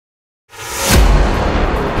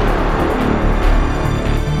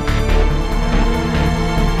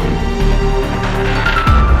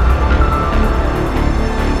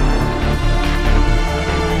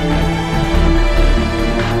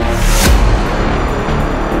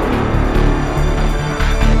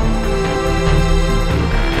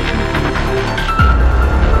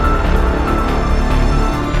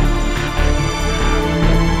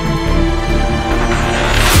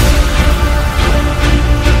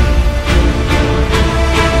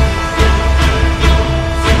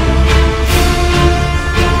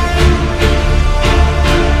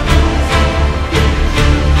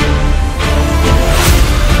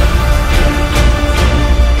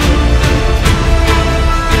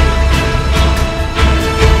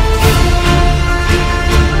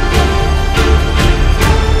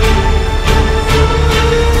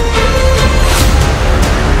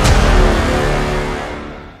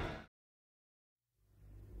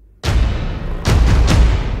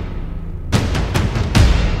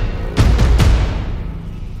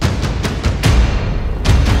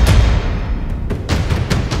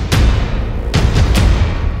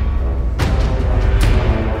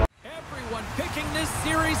this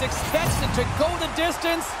series expects it to go the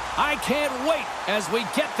distance. I can't wait as we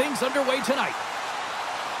get things underway tonight.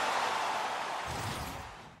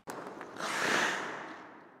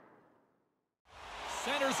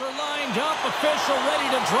 Centers are lined up, official ready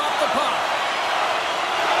to drop the puck.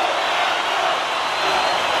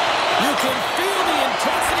 You can feel the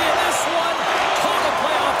intensity of this one. Total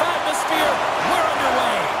playoff atmosphere. We're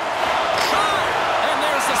underway. Shot, and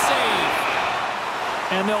there's the save.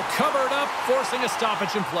 And they'll cover it up, forcing a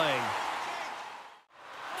stoppage in play.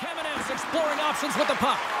 Kamenev's exploring options with the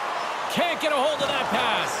puck. Can't get a hold of that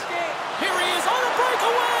pass. Here he is on a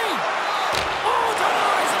breakaway. Oh,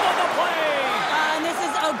 denies him on the play. And this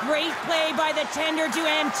is a great play by the tender to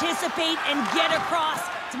anticipate and get across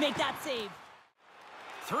to make that save.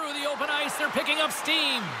 Through the open ice, they're picking up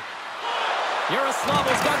steam.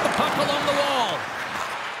 Yaroslavl's got the puck along the wall.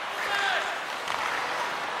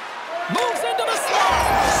 Moves into the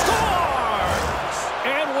slot. Scores!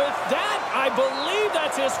 And with that, I believe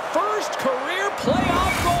that's his first career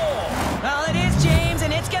playoff goal. Well, it is, James,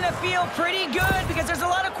 and it's going to feel pretty good because there's a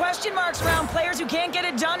lot of question marks around players who can't get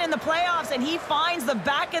it done in the playoffs, and he finds the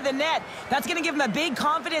back of the net. That's going to give him a big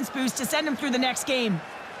confidence boost to send him through the next game.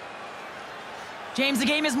 James, the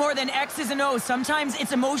game is more than X's and O's. Sometimes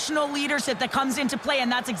it's emotional leadership that comes into play,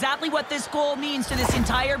 and that's exactly what this goal means to this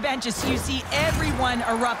entire bench. As you see, everyone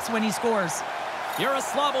erupts when he scores.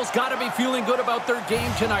 Yaroslavl's got to be feeling good about their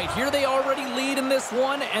game tonight. Here they already lead in this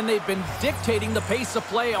one, and they've been dictating the pace of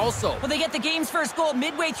play also. Well, they get the game's first goal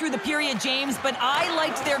midway through the period, James, but I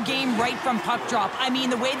liked their game right from puck drop. I mean,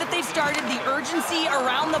 the way that they've started, the urgency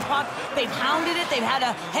around the puck, they've hounded it, they've had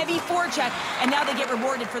a heavy forecheck, and now they get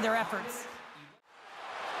rewarded for their efforts.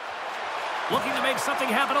 Looking to make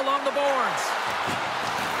something happen along the boards.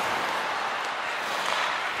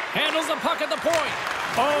 Handles the puck at the point.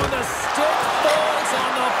 Oh, the stick falls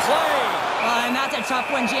on the play. And that's a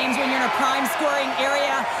tough one, James, when you're in a prime scoring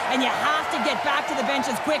area and you have to get back to the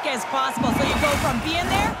bench as quick as possible. So you go from being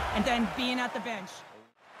there and then being at the bench.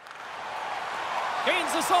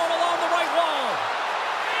 Gains the zone along the right wall.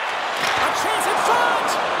 A chance in front.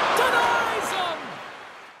 Denies him.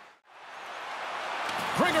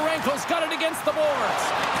 Grigorenko's got it against the boards.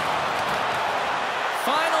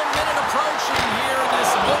 Final minute approaching here in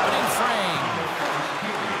this opening frame.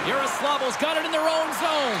 Yaroslavl's got it in their own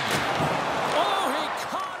zone. Oh, he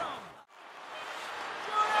caught him.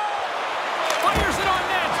 Fires it on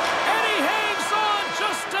net. And he hangs on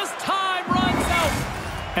just as time runs out.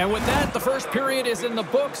 And with that, the first period is in the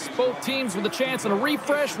books. Both teams with a chance and a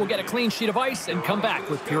refresh will get a clean sheet of ice and come back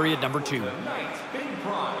with period number 2.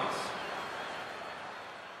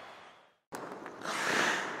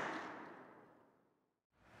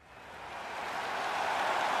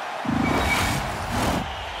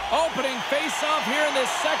 Opening face-off here in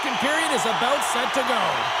this second period is about set to go.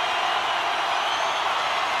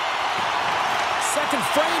 Second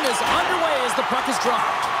frame is underway as the puck is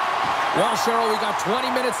dropped. Well, Cheryl, we got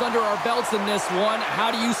 20 minutes under our belts in this one.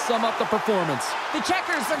 How do you sum up the performance? The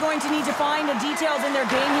checkers are going to need to find the details in their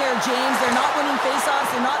game here, James. They're not winning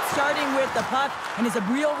face-offs. They're not starting with the puck, and it's a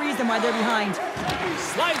real reason why they're behind.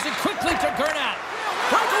 Slides it quickly to Gernat.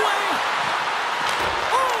 Breakaway!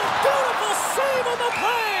 Oh, beautiful save on the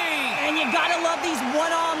play! And you gotta love these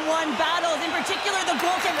one-on-one battles. In particular, the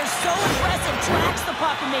goaltender so impressive, tracks the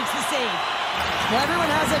puck and makes the save. Well,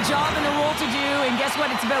 everyone has a job and a role to do, and guess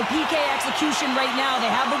what? It's about PK execution right now.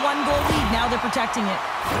 They have the 1-goal lead. Now they're protecting it.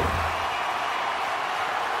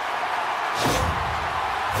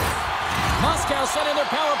 Moscow sending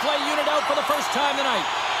their power play unit out for the first time tonight.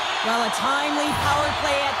 Well, a timely power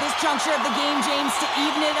play at this juncture of the game, James, to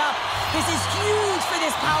even it up. This is huge for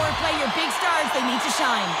this power play. Your big stars, they need to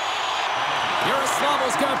shine.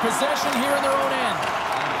 Yaroslavl's got possession here in their own end.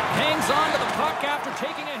 Hangs on to the puck after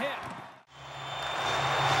taking a hit.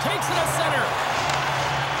 Takes it at center.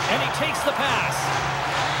 And he takes the pass.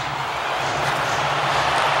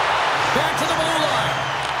 Back to the blue line.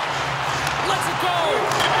 Lets it go.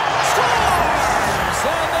 Scores!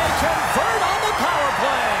 And they convert on the power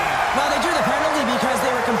play. Well, they drew the penalty because they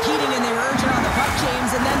were competing and they were urgent on the puck, James.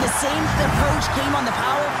 And then the same approach came on the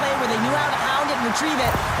power play where they knew how to hound it and retrieve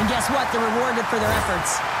it. And guess what? They're rewarded for their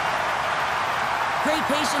efforts. Great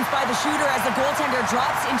patience by the shooter as the goaltender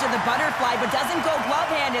drops into the butterfly, but doesn't go glove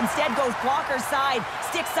hand. Instead goes blocker side,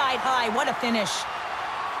 stick side high. What a finish.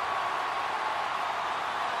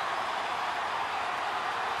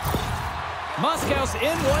 Moscow's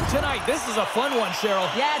in one tonight. This is a fun one, Cheryl.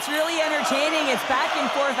 Yeah, it's really entertaining. It's back and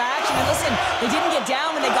forth action. And listen, they didn't get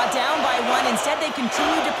down when they got down by 1. Instead, they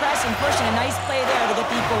continued to press and push, and a nice play there to get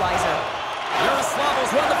the equalizer.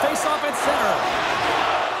 Yaroslavl's won the faceoff at center.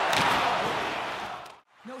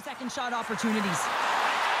 second shot opportunities.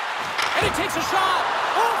 And he takes a shot.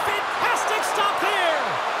 Oh, fantastic stop there.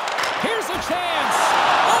 Here's a chance.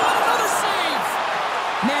 Oh, and another save.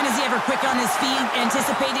 Man, is he ever quick on his feet,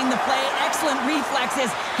 anticipating the play. Excellent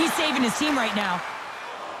reflexes. He's saving his team right now.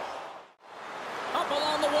 Up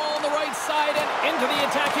along the wall on the right side and into the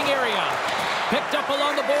attacking area. Picked up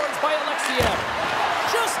along the boards by Alexiev.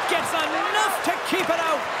 Just gets enough to keep it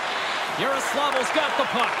out. Yaroslavl's got the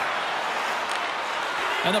puck.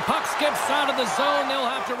 And the puck skips out of the zone. They'll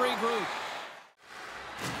have to regroup.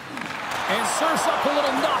 And serves up a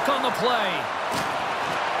little knock on the play.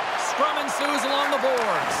 Scrum ensues along the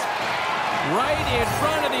boards. Right in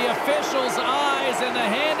front of the official's eyes, and the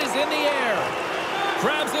hand is in the air.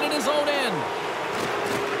 Grabs it in his own end.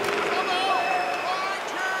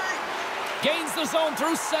 Gains the zone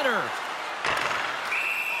through center.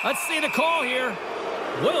 Let's see the call here.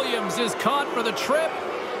 Williams is caught for the trip,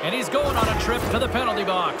 and he's going on a trip to the penalty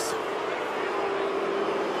box.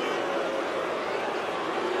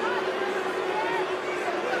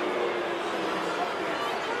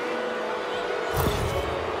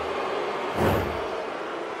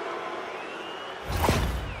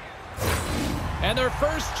 And their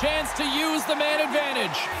first chance to use the man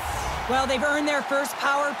advantage. Well, they've earned their first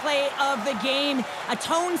power play of the game. A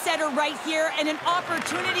tone setter right here and an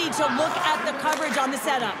opportunity to look at the coverage on the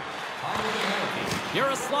setup.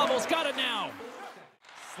 Yaroslavl's got it now.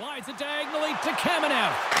 Slides it diagonally to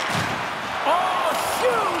Kamenev. Oh,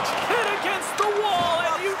 huge hit against the wall,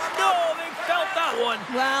 and you know they felt that one.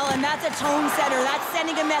 Well, and that's a tone setter. That's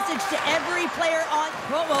sending a message to every player on...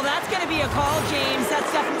 Well, that's going to be a call, James.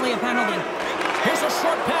 That's definitely a penalty. Here's a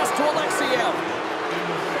short pass to Alexiev.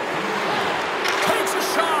 Takes a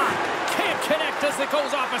shot. Can't connect as it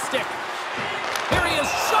goes off a stick. Here he is,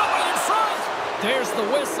 shot right in front. There's the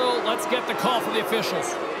whistle. Let's get the call from the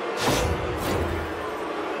officials.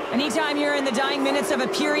 Anytime you're in the dying minutes of a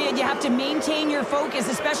period, you have to maintain your focus,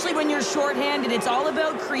 especially when you're shorthanded. It's all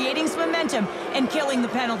about creating some momentum and killing the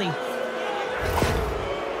penalty.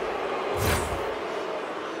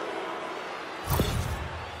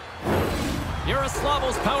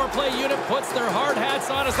 Yaroslavl's power play unit puts their hard hats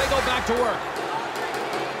on as they go back to work.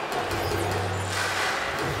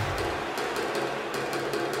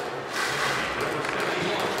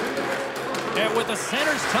 And with the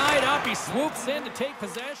centers tied up, he swoops in to take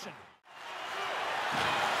possession.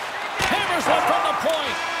 Hammers one from the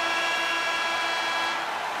point.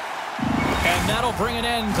 And that'll bring an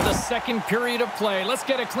end to the second period of play. Let's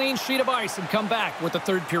get a clean sheet of ice and come back with the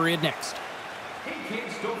third period next. Hey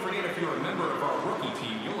kids, don't forget if you're a member of our rookie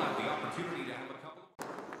team, you'll have the opportunity to have a couple.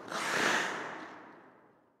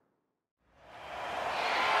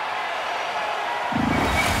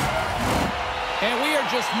 And we are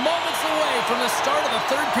just moments away from the start of the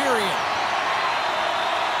third period.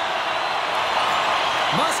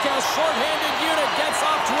 Moscow's shorthanded unit gets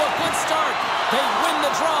off to a good start. They win the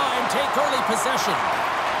draw and take early possession.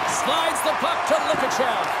 Slides the puck to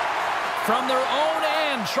Lokomotiv. From their own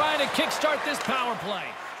end, trying to kickstart this power play.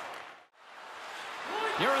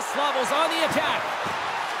 Yaroslavl's on the attack.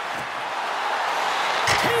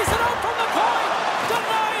 Tees it out from the point.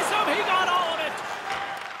 Denies him. He got all of it.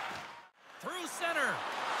 Through center.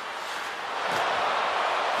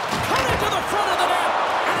 Cut into the front of the net.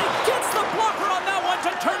 And he gets the blocker on that one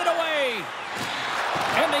to turn it away.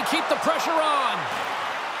 And they keep the pressure on.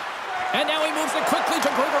 And now he moves it quickly to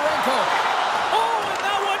Gagarin Cup. Oh, and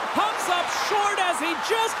that one pumps up short as he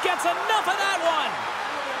just gets enough of that one.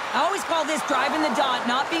 I always call this driving the dot,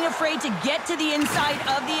 not being afraid to get to the inside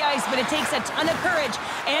of the ice, but it takes a ton of courage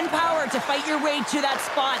and power to fight your way to that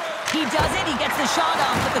spot. He does it, he gets the shot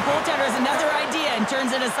off, but the goaltender has another idea and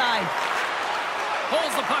turns it aside.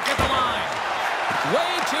 Holds the puck at the line.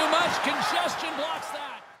 Way too much congestion blocks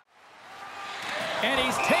that. And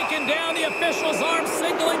he's taken down the official's arm,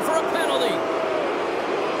 signaling for a penalty.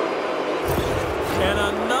 And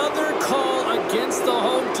another call against the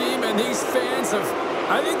home team, and these fans have,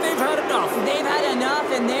 I think they've had enough. They've had enough,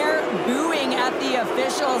 and they're booing at the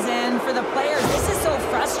officials. And for the players, this is so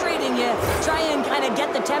frustrating. You try and kind of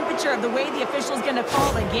get the temperature of the way the official's going to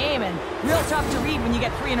call the game, and real tough to read when you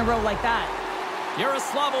get 3 in a row like that.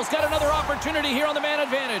 Yaroslavl's got another opportunity here on the man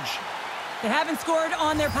advantage. They haven't scored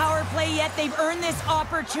on their power play yet. They've earned this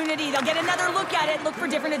opportunity. They'll get another look at it, look for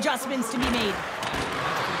different adjustments to be made.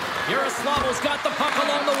 Yaroslavl's got the puck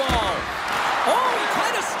along the wall. Oh, he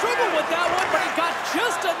kind of struggled with that one, but he got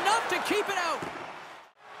just enough to keep it out.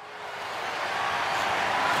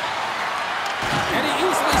 And he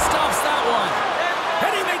easily stops that one.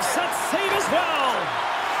 And he makes that save as well.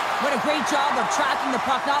 What a great job of tracking the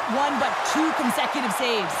puck. Not 1, but 2 consecutive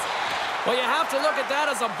saves. Well, you have to look at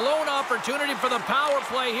that as a blown opportunity for the power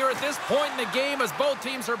play here at this point in the game as both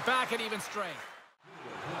teams are back at even strength.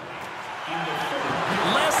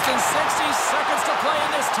 Less than 60 seconds to play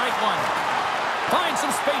in this tight one. Find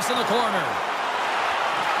some space in the corner.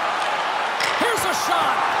 Here's a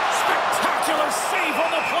shot. Spectacular save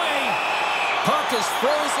on the play. Puck is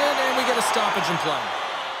frozen, and we get a stoppage in play.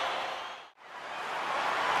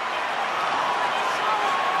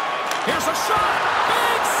 Here's a shot.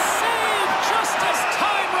 Big save just as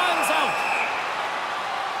time runs out.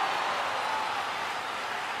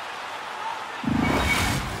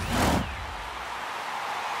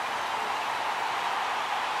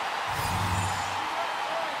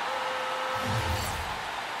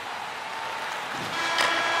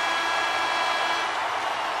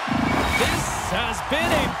 This has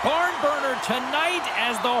been a barn burner tonight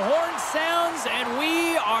as the horn sounds, and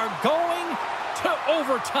we are going to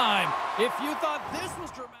overtime. If you thought this was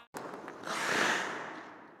dramatic.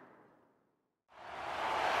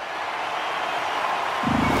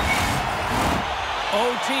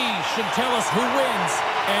 OT should tell us who wins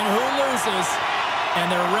and who loses, and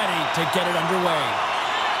they're ready to get it underway.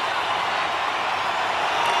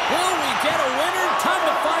 Will we get a winner? Time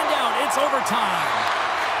to find out. It's overtime.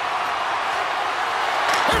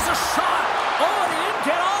 There's a shot. Oh, he didn't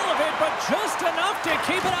get all of it, but just enough to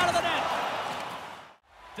keep it out of the net.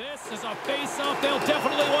 This is a face-off they'll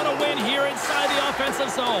definitely want to win here inside the offensive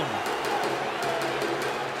zone.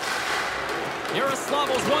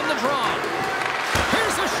 Yaroslavl's won the draw.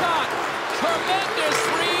 Here's a shot. Tremendous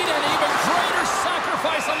read and even greater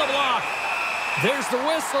sacrifice on the block. There's the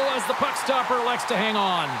whistle as the puck stopper elects to hang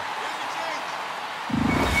on.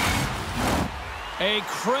 A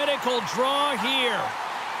critical draw here.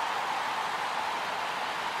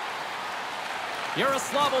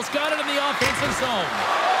 Yaroslavl's got it in the offensive zone.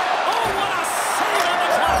 Oh, what a save on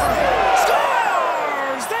the cover!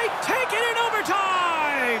 Scores! They take it in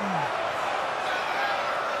overtime!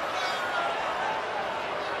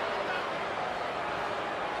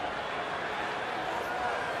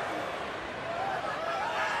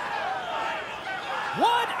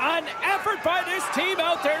 What an effort by this team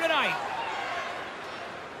out there tonight!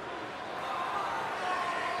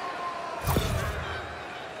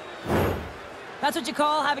 That's what you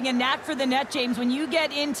call having a knack for the net, James. When you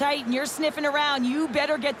get in tight and you're sniffing around, you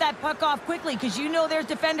better get that puck off quickly because you know there's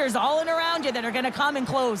defenders all in around you that are going to come and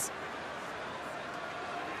close.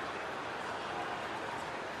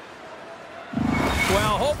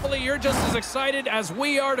 Well, hopefully you're just as excited as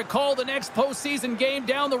we are to call the next postseason game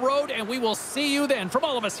down the road, and we will see you then. From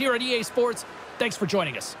all of us here at EA Sports, thanks for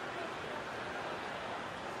joining us.